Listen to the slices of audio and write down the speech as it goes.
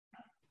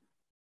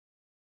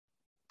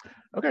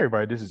Okay,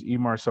 everybody, this is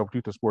Emar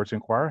Self-Tooth of Sports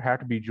Inquirer.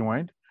 Happy to be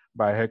joined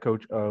by head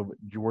coach of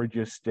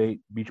Georgia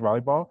State Beach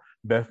Volleyball,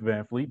 Beth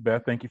Van Fleet.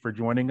 Beth, thank you for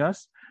joining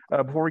us.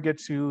 Before we get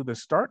to the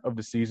start of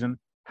the season,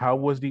 how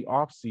was the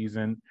off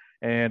season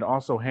and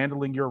also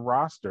handling your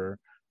roster?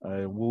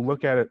 We'll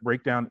look at it,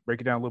 break it down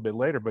a little bit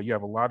later, but you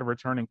have a lot of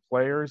returning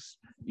players,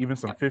 even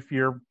some fifth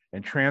year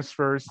and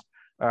transfers.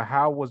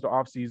 How was the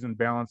off season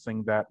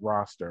balancing that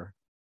roster?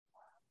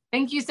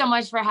 Thank you so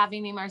much for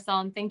having me, Marcel,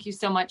 and thank you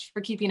so much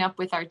for keeping up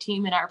with our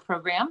team and our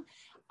program.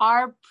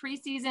 Our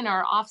preseason,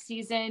 our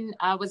off-season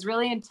was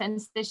really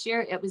intense this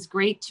year. It was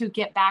great to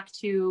get back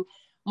to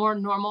more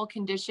normal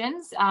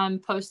conditions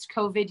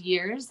post-COVID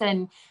years,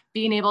 and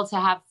being able to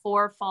have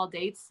 4 fall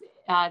dates.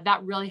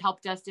 That really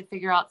helped us to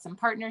figure out some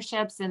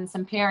partnerships and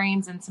some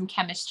pairings and some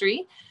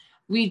chemistry.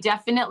 We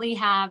definitely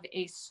have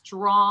a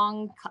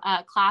strong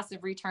class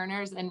of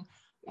returners, and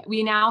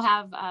we now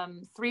have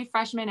 3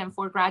 freshmen and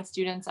 4 grad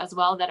students as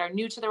well that are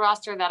new to the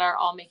roster that are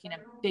all making a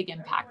big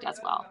impact as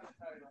well.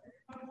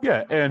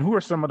 Yeah, and who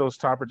are some of those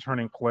top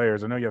returning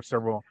players? I know you have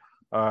several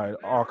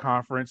all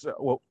conference.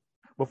 Well,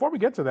 before we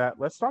get to that,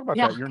 let's talk about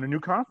that. You're in a new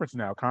conference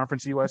now,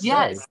 Conference USA.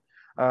 Yes.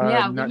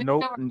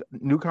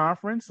 New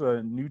conference,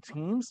 new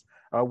teams.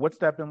 What's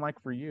that been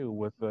like for you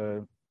with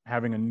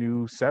having a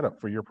new setup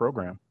for your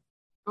program?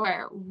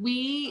 Sure.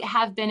 We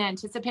have been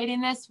anticipating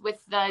this with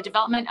the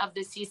development of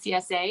the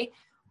CCSA.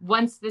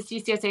 Once the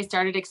CCSA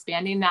started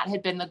expanding, that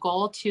had been the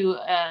goal to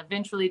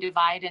eventually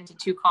divide into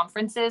 2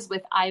 conferences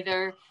with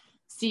either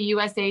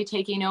CUSA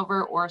taking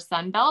over or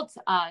Sunbelt.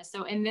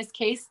 So in this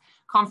case,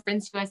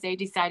 Conference USA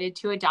decided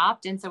to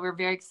adopt. And so we're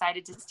very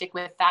excited to stick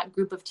with that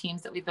group of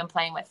teams that we've been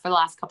playing with for the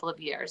last couple of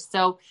years.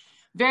 So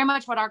very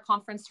much what our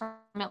conference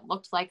tournament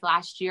looked like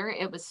last year.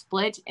 It was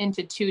split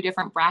into 2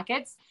 different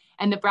brackets.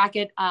 And the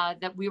bracket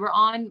that we were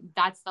on,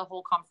 that's the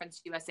whole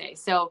Conference USA.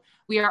 So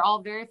we are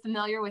all very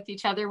familiar with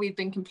each other. We've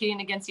been competing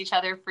against each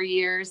other for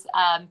years.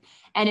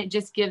 And it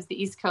just gives the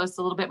East Coast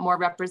a little bit more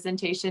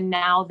representation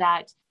now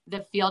that the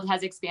field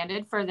has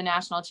expanded for the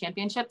national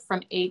championship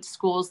from 8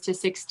 schools to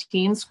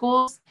 16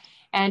 schools.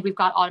 And we've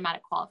got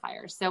automatic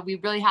qualifiers. So we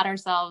really had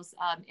ourselves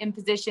in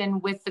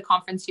position with the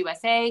Conference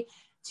USA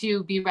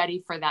to be ready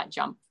for that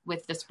jump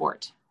with the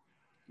sport.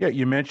 Yeah,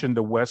 you mentioned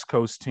the West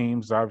Coast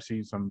teams,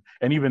 obviously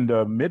and even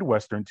the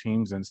Midwestern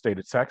teams in the state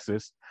of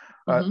Texas.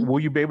 Will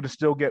you be able to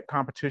still get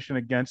competition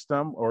against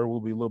them, or will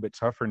it be a little bit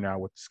tougher now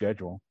with the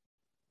schedule?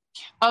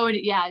 Oh,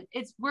 yeah.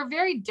 We're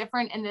very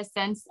different in the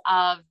sense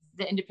of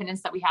the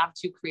independence that we have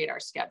to create our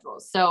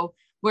schedules. So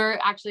we're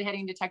actually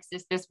heading to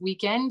Texas this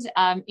weekend,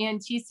 and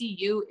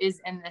TCU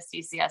is in the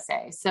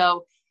CCSA.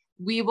 So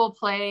we will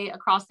play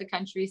across the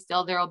country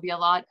still. There will be a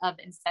lot of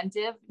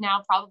incentive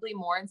now, probably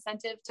more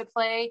incentive to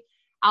play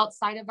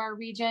outside of our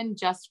region,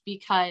 just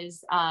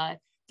because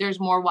there's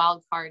more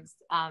wild cards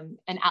and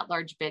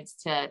at-large bids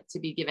to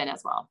be given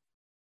as well.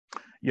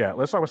 Yeah,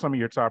 let's talk about some of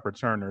your top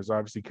returners.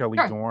 Obviously, Kelly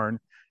Dorn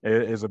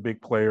is a big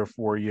player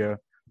for you,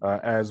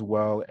 as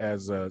well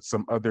as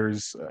some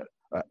others.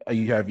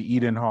 You have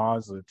Eden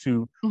Hawes,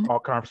 2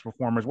 all-conference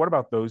performers. What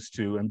about those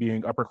 2 and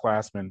being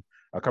upperclassmen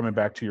coming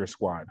back to your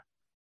squad?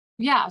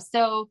 Yeah,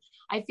 so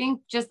I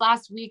think just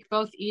last week,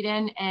 both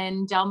Eden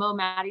and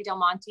Maddie Del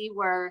Monte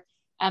were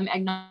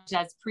acknowledged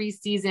as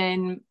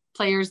preseason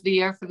players of the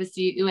year for the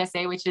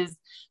CUSA, which is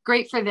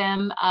great for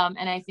them.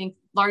 And I think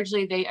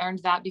largely they earned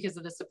that because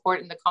of the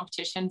support and the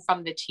competition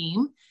from the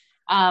team.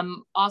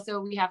 Also,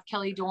 we have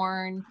Kelly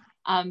Dorn,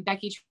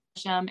 Becky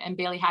Tresham, and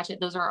Bailey Hatchett.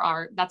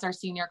 That's our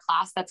senior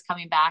class that's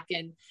coming back,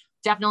 and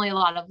definitely a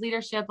lot of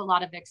leadership, a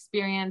lot of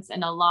experience,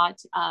 and a lot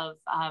of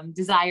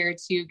desire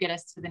to get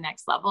us to the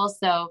next level.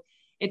 So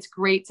it's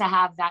great to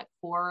have that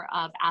core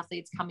of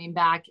athletes coming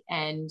back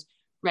and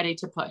ready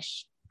to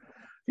push.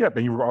 Yeah,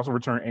 and you also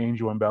return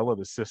Angel and Bella,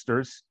 the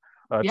sisters,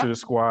 to the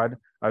squad.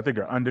 I think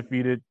are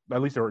undefeated.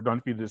 At least they were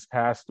undefeated this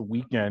past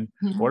weekend.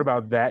 What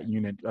about that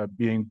unit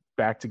being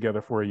back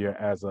together for you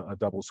as a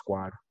double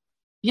squad?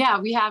 Yeah,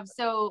 we have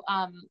so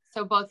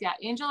both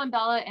Angel and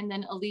Bella, and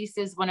then Elise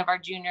is one of our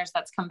juniors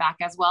that's come back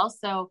as well.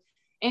 So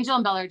Angel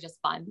and Bella are just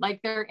fun.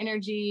 Like their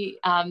energy,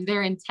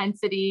 their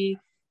intensity,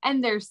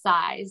 and their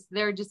size.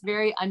 They're just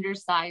very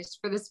undersized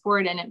for the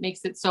sport, and it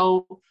makes it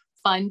so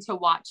fun to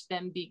watch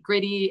them be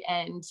gritty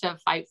and to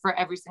fight for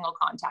every single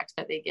contact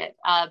that they get.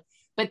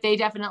 But they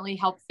definitely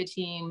help the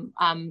team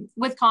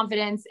with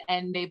confidence,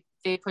 and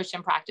they push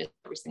and practice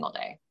every single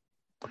day.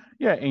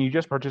 Yeah, and you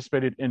just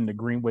participated in the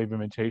Green Wave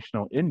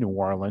Invitational in New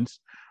Orleans.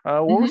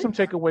 What were some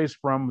takeaways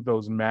from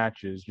those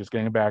matches, just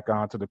getting back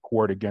onto the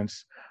court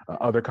against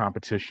other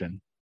competition?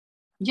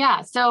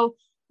 Yeah, so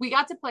we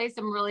got to play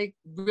some really,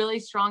 really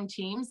strong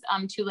teams.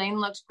 Tulane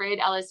looked great,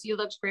 LSU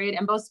looked great,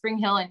 and both Spring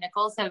Hill and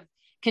Nichols have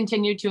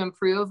continued to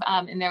improve,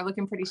 and they're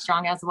looking pretty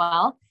strong as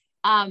well.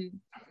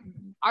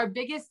 Our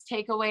biggest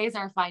takeaways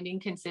are finding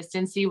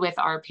consistency with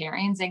our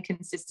pairings and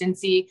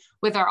consistency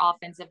with our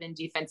offensive and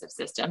defensive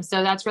systems.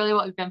 So that's really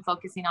what we've been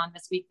focusing on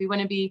this week. We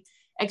want to be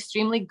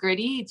extremely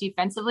gritty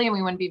defensively, and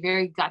we want to be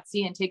very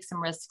gutsy and take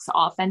some risks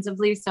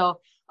offensively. So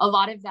a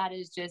lot of that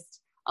is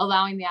just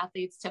allowing the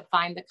athletes to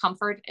find the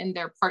comfort in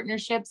their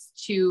partnerships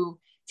to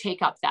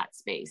take up that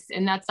space.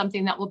 And that's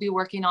something that we'll be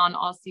working on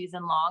all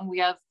season long. We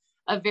have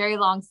a very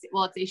long,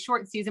 well, it's a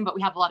short season, but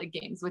we have a lot of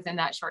games within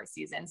that short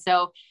season.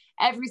 So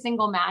every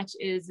single match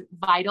is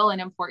vital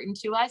and important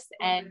to us.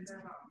 And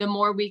the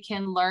more we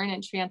can learn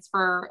and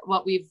transfer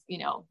what we've,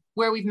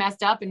 where we've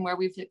messed up and where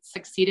we've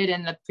succeeded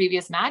in the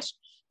previous match,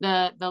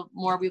 the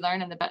more we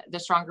learn and the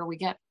stronger we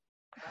get.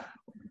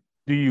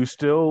 Do you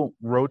still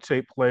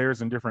rotate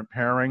players in different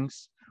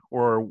pairings,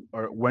 or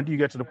when do you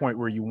get to the point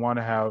where you want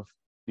to have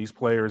these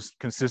players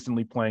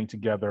consistently playing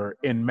together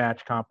in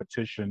match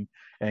competition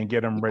and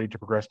get them ready to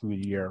progress through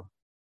the year?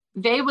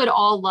 They would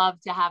all love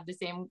to have the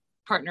same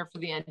partner for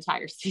the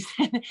entire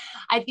season.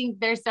 I think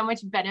there's so much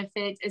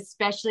benefit,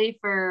 especially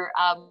for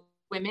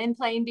women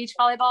playing beach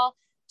volleyball,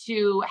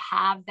 to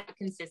have that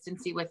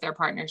consistency with their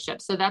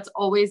partnership. So that's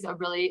always a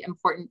really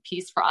important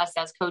piece for us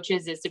as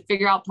coaches, is to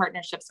figure out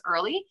partnerships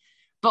early,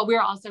 but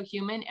we're also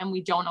human and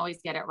we don't always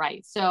get it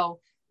right.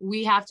 So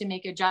we have to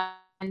make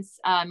adjustments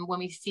when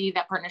we see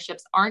that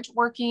partnerships aren't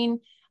working.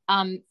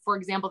 For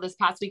example, this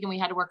past weekend, we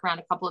had to work around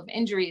a couple of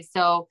injuries.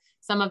 So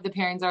some of the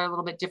pairings are a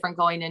little bit different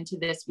going into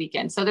this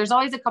weekend. So there's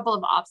always a couple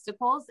of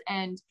obstacles,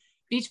 and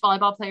beach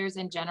volleyball players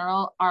in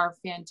general are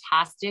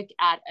fantastic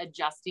at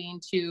adjusting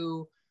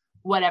to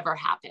whatever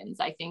happens.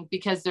 I think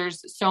because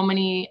there's so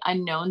many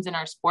unknowns in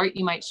our sport.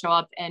 You might show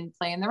up and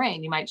play in the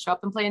rain. You might show up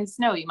and play in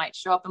snow. You might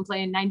show up and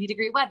play in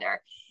 90-degree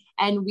weather.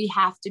 And we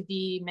have to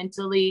be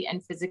mentally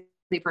and physically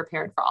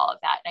prepared for all of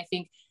that. And I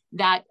think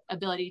that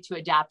ability to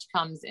adapt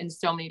comes in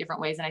so many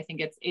different ways. And I think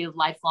it's a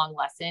lifelong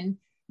lesson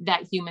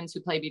that humans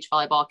who play beach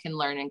volleyball can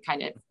learn and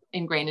kind of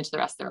ingrain into the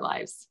rest of their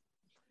lives.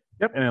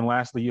 Yep. And then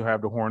lastly, you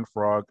have the Horned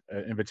Frog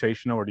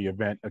Invitational, or the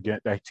event again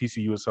that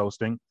TCU is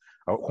hosting,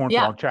 Horned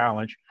Frog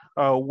Challenge.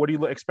 What do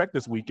you expect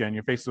this weekend?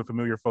 You're facing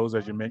familiar foes,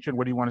 as you mentioned.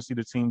 What do you want to see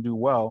the team do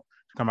well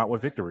to come out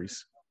with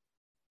victories?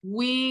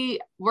 We're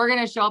going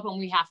to show up and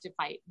we have to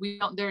fight.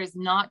 There is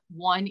not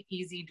one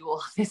easy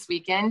duel this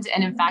weekend.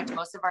 And in fact,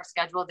 most of our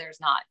schedule,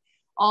 there's not.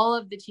 All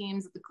of the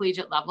teams at the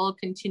collegiate level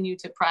continue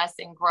to press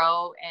and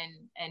grow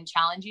and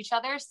challenge each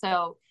other.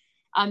 So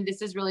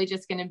this is really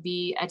just going to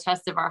be a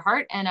test of our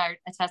heart and a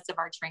test of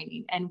our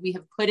training. And we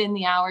have put in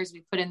the hours,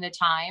 we put in the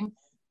time.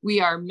 We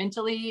are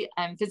mentally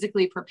and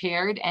physically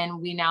prepared,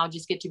 and we now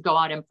just get to go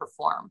out and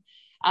perform.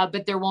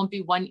 But there won't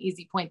be one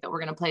easy point that we're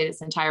going to play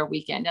this entire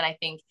weekend. And I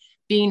think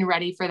being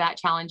ready for that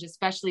challenge,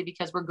 especially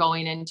because we're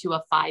going into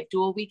a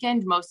 5-duel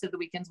weekend. Most of the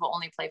weekends we'll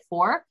only play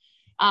 4,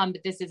 but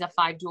this is a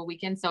 5-duel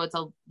weekend. So it's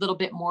a little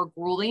bit more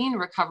grueling.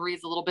 Recovery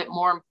is a little bit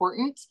more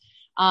important.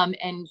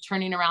 And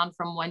turning around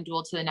from one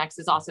duel to the next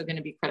is also going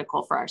to be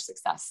critical for our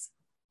success.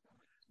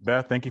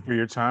 Beth, thank you for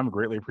your time.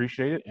 Greatly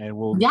appreciate it. And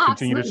we'll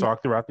continue to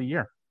talk throughout the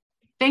year.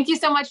 Thank you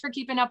so much for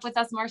keeping up with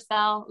us,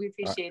 Marcel. We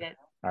appreciate it.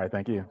 All right.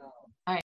 Thank you.